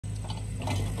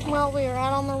Well, we are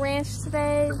out on the ranch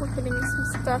today. We're getting some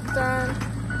stuff done.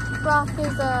 Brock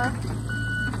is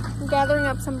gathering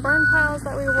up some burn piles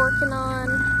that we were working on,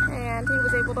 and he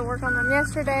was able to work on them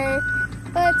yesterday,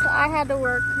 but I had to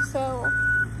work, so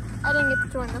I didn't get to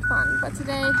join the fun. But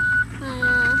today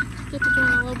I get to join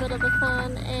a little bit of the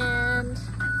fun, and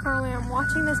currently I'm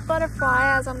watching this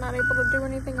butterfly as I'm not able to do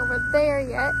anything over there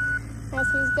yet as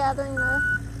he's gathering the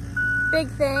big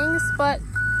things. But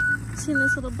I've seen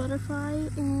this little butterfly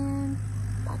and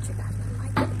thought you guys would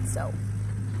like it, so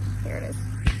here it is.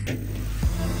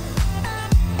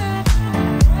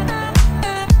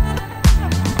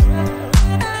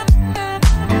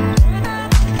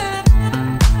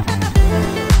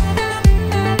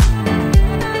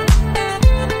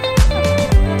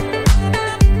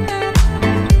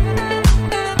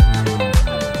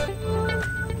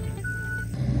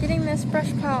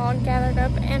 Brush pile gathered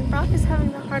up, and Brock is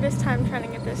having the hardest time trying to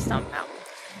get this stump out.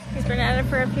 He's been at it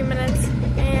for a few minutes,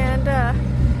 and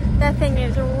that thing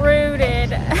is rooted.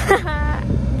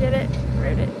 Get it?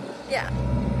 Rooted. Yeah.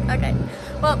 Okay.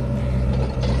 Well,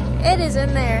 it is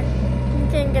in there. You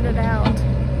can't get it out,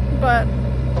 but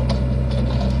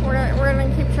we're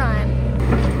gonna keep trying.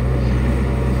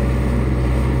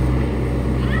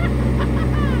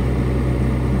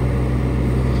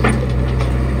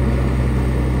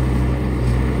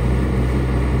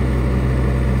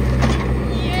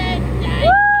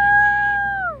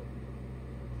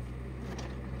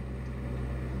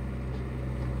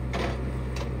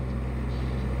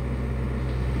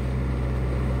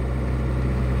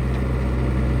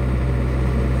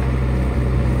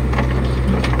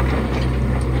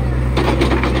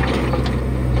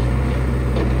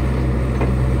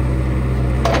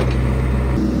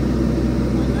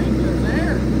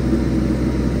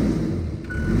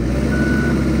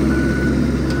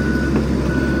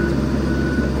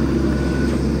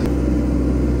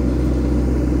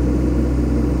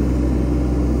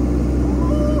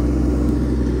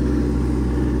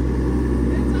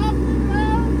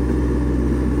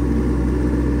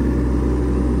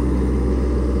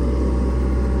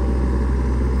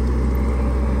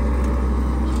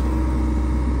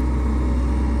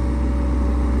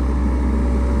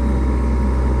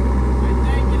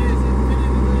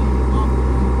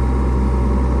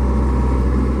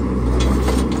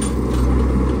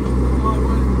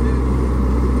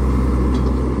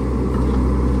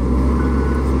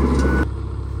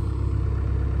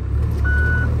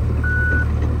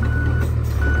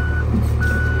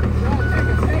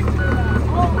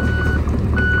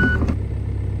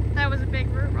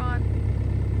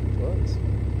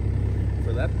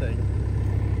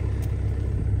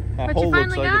 But you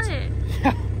finally got it.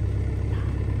 Yeah.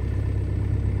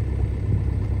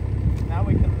 Now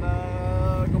we can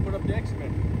go put up the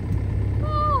excavator.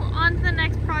 Oh, on to the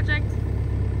next project.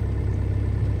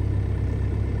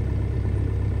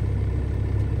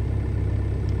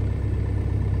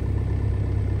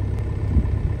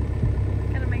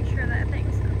 Gotta make sure that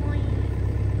thing's clean.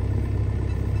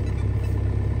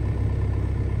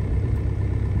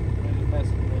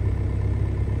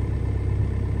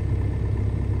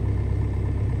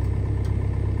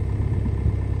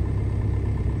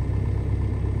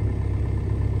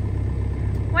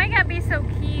 Why you gotta be so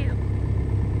cute?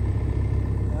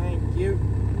 Thank you.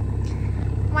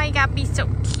 Why you gotta be so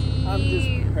cute? I'm just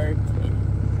hurting.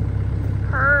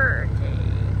 Pretty.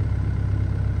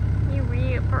 You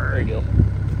real pretty. There you go.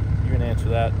 You can answer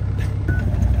that.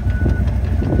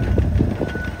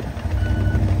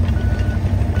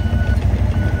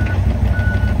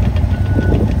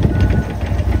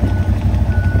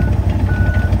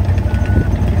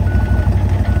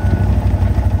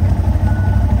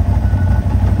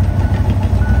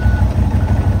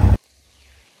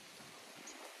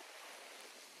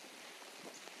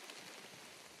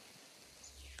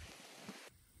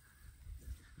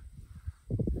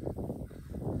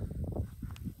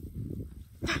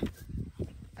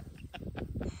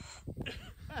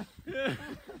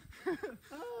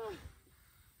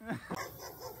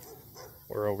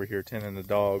 We're over here tending the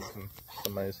dogs, and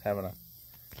somebody's having a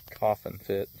coughing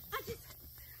fit.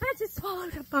 I just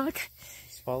swallowed a bug.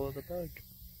 Swallowed a bug.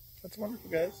 That's wonderful,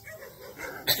 guys.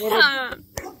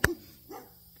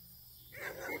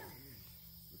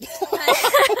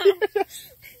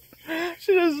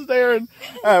 She's just staring.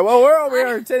 Alright, well, we're over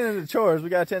here tending the chores. We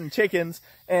gotta tend the chickens.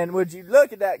 And would you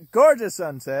look at that gorgeous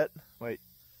sunset? Wait,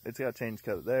 it's gotta change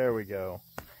color. There we go.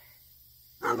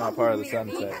 We're not part of the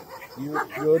sunset.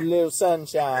 You're a little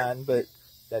sunshine, but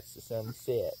that's the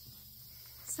sunset.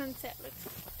 Sunset looks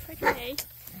pretty.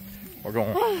 We're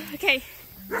going. Okay,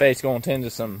 Faith's going to tend to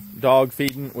some dog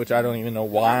feeding, which I don't even know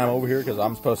why I'm over here, because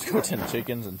I'm supposed to go tend to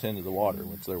chickens and tend to the water,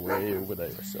 which they're way over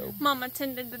there. So Mama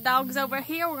tended the dogs over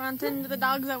here. We're going to tend to the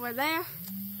dogs over there.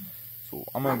 So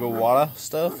I'm going to go water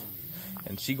stuff,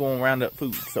 and she going to round up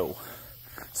food. So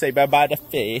say bye-bye to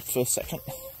Faith for a second.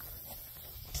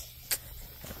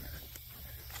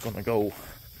 Gonna go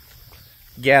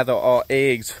gather our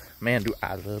eggs. Man, do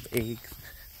I love eggs.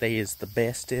 They is the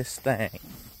bestest thing.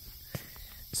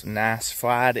 Some nice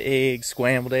fried eggs,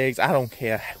 scrambled eggs. I don't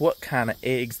care what kind of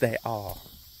eggs they are.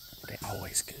 They're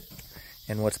always good.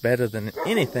 And what's better than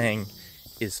anything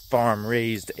is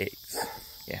farm-raised eggs.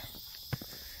 Yeah.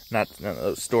 Not none of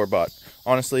those store-bought.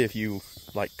 Honestly, if you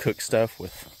like cook stuff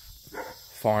with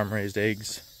farm-raised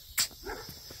eggs,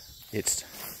 it's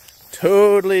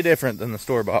totally different than the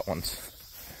store-bought ones.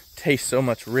 Tastes so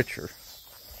much richer.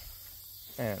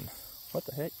 And what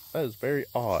the heck? That is very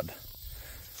odd.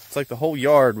 It's like the whole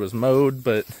yard was mowed,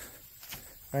 but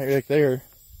right there,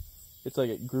 it's like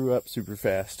it grew up super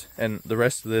fast. And the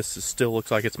rest of this still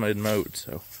looks like it's been mowed,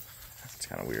 so it's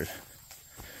kind of weird.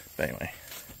 But anyway,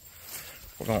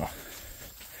 we're going to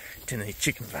tend to the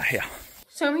chickens right here.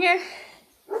 So I'm here,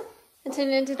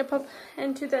 attending to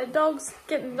the dogs,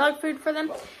 getting dog food for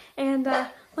them. And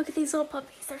look at these little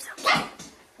puppies. They're so cute.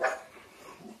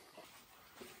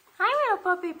 Hi, little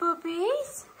puppy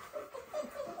puppies.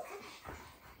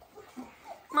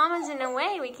 Mama's in the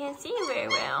way. We can't see you very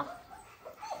well.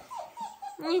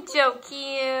 You're so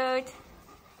cute.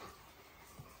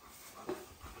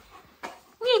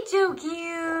 You're so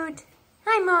cute.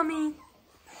 Hi, Mommy.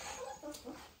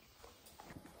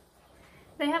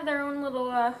 They have their own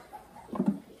little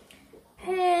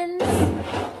pens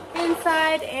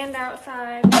inside and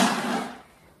outside.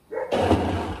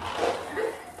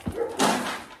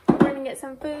 We're gonna get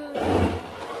some food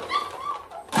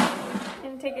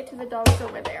and take it to the dogs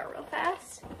over there real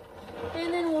fast.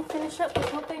 And then we'll finish up with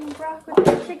helping Brock with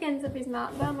the chickens if he's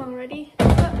not done already.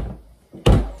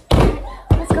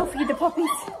 Let's go feed the puppies.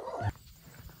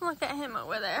 Look at him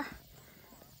over there.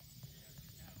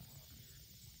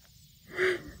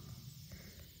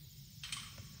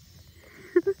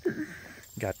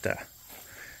 Got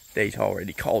Dave's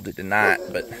already called it a night,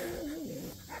 but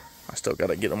I still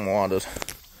gotta get them watered.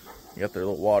 Got their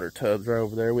little water tubs right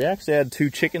over there. We actually had 2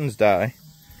 chickens die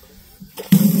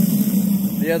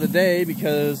the other day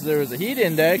because there was a heat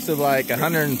index of like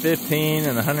 115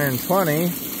 and 120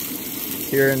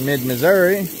 here in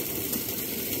mid-Missouri,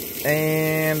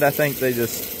 and I think they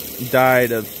just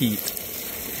died of heat.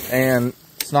 And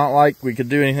it's not like we could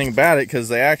do anything about it because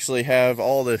they actually have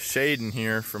all this shade in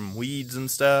here from weeds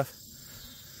and stuff.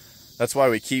 That's why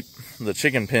we keep the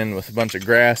chicken pen with a bunch of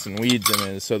grass and weeds in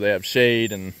it, so they have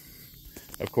shade. And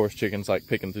of course chickens like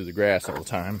picking through the grass all the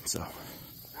time, so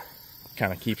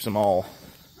kind of keeps them all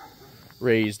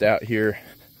raised out here.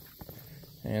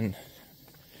 And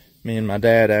me and my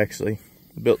dad actually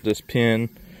built this pen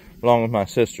along with my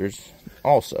sisters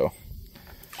also.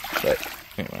 But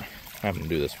anyway, I'm gonna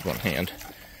do this with one hand.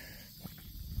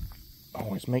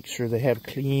 Always make sure they have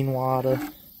clean water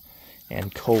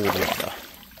and cold water.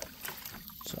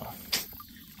 So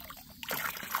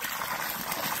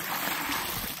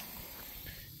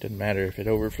doesn't matter if it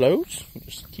overflows, it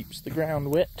just keeps the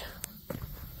ground wet.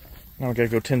 Now we gotta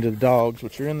go tend to the dogs,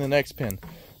 which are in the next pen.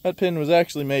 That pen was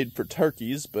actually made for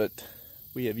turkeys, but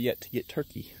we have yet to get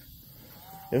turkey.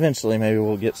 Eventually maybe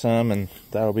we'll get some, and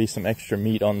that'll be some extra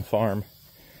meat on the farm.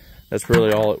 That's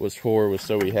really all it was for, was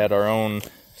so we had our own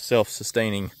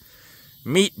self-sustaining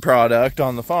meat product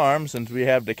on the farm. Since we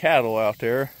have the cattle out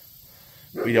there,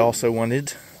 we also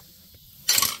wanted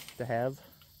to have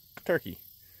turkey.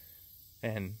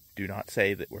 And do not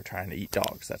say that we're trying to eat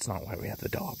dogs. That's not why we have the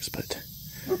dogs, but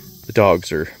the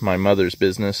dogs are my mother's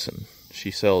business, and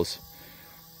she sells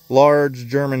large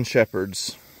German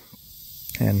Shepherds.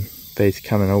 And Faith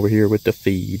coming over here with the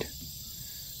feed.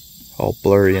 All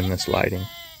blurry in this lighting.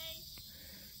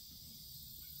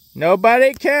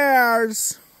 Nobody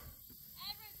cares!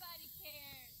 Everybody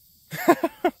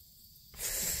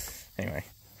cares! Anyway,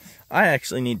 I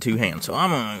actually need 2 hands, so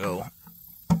I'm gonna go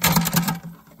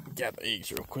gather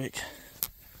eggs real quick.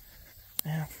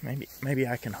 Yeah, maybe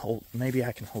I can hold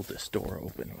this door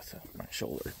open with my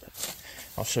shoulder, but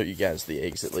I'll show you guys the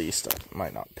eggs at least. I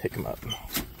might not pick them up.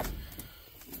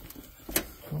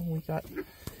 Well, we got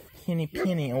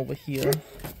Penny over here.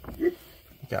 We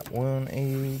got 1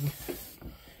 egg.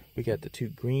 We got the 2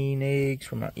 green eggs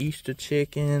from our Easter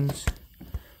chickens.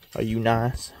 Are you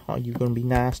nice? Are you gonna be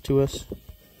nice to us?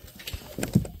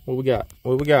 What we got?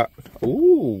 What we got?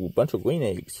 Ooh, a bunch of green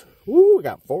eggs. Ooh, we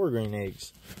got 4 green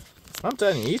eggs. I'm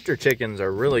telling you, Easter chickens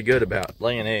are really good about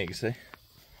laying eggs.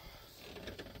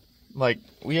 like,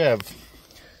 we have,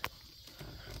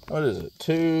 what is it,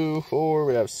 2, 4,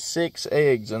 we have 6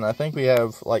 eggs, and I think we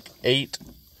have like 8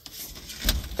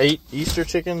 Easter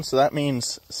chickens, so that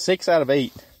means 6 out of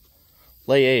 8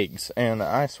 lay eggs, and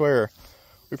I swear,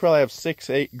 we probably have 6,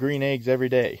 8 green eggs every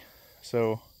day,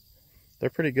 so they're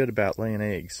pretty good about laying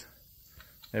eggs.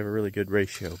 They have a really good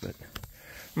ratio, but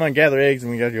I'm gonna gather eggs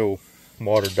and we gotta go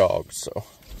water dogs, so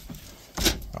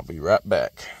I'll be right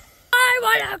back. I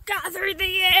wanna gather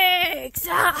the eggs!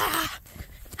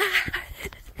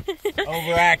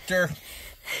 Overactor.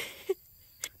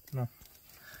 No.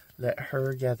 Let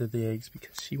her gather the eggs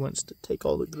because she wants to take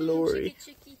all the glory.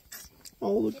 Chicky.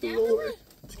 All the glory.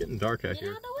 It's getting dark out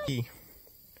here.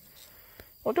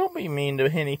 Well, don't be mean to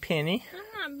Henny Penny.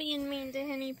 I'm not being mean to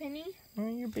Henny Penny. Oh,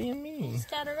 you're being mean. Just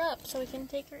got her up so we can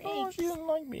take her eggs. Oh, she doesn't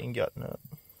like being gotten up.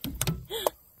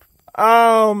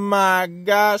 Oh my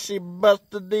gosh, she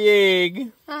busted the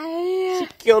egg. She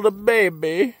killed a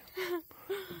baby.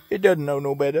 It doesn't know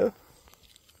no better.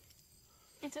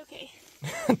 It's okay.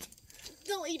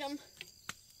 Don't eat them.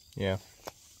 Yeah.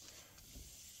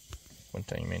 One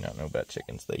thing you may not know about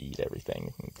chickens, they eat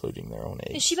everything, including their own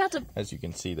eggs. Is she about to... As you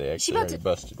can see, they actually already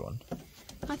busted one.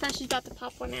 I thought she was about to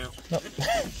pop one out. Nope.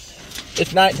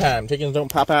 It's nighttime. Chickens don't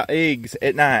pop out eggs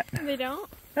at night. They don't?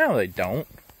 No, they don't.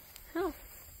 Oh.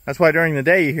 That's why during the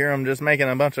day you hear them just making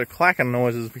a bunch of clacking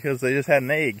noises because they just had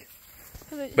an egg.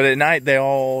 But at night they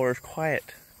all are quiet.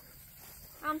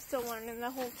 I'm still learning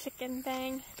the whole chicken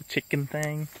thing. The chicken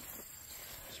thing.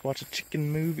 Just watch a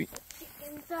chicken movie.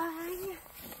 Chicken thing.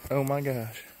 Oh my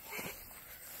gosh.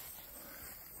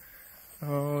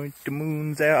 Oh, the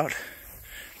moon's out.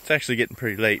 It's actually getting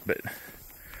pretty late, but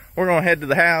we're going to head to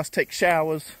the house, take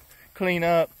showers, clean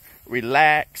up,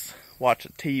 relax, watch a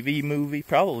TV movie.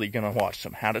 Probably going to watch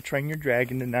some How to Train Your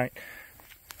Dragon tonight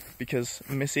because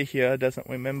Missy here doesn't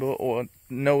remember or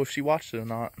know if she watched it or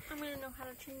not. I'm going to know How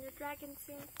to Train Your Dragon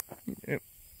soon. Yep.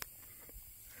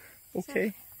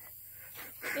 Okay.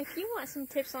 So, if you want some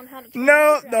tips on how to train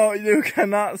No, your dragon, you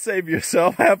cannot save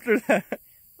yourself after that.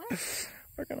 What?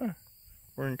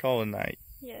 We're gonna call it a night.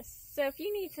 Yes. So if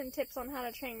you need some tips on how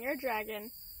to train your dragon,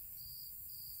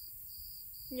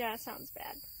 yeah, it sounds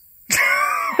bad.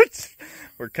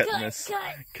 We're cutting this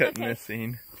Okay.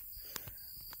 scene.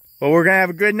 Well, we're gonna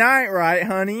have a good night, right,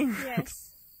 honey?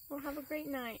 Yes. We'll have a great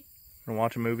night. Gonna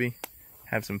watch a movie,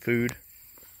 have some food,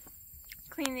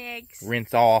 Clean the eggs.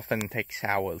 rinse off, and take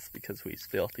showers because we's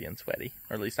filthy and sweaty.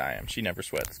 Or at least I am. She never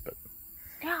sweats, but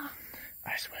Yeah.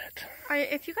 I sweat.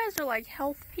 If you guys are like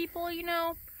health people, you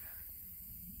know,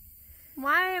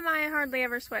 why am I hardly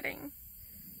ever sweating?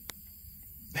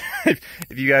 If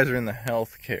you guys are in the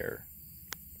healthcare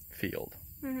field,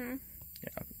 Mm-hmm.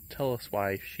 yeah, tell us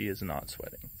why she is not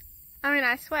sweating. I mean,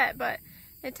 I sweat, but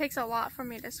it takes a lot for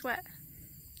me to sweat.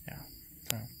 Yeah.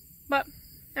 So. But,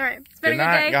 alright. It's been Good a good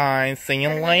night, day. guys. See you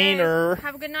Been a good day. later.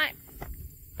 Have a good night.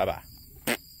 Bye-bye.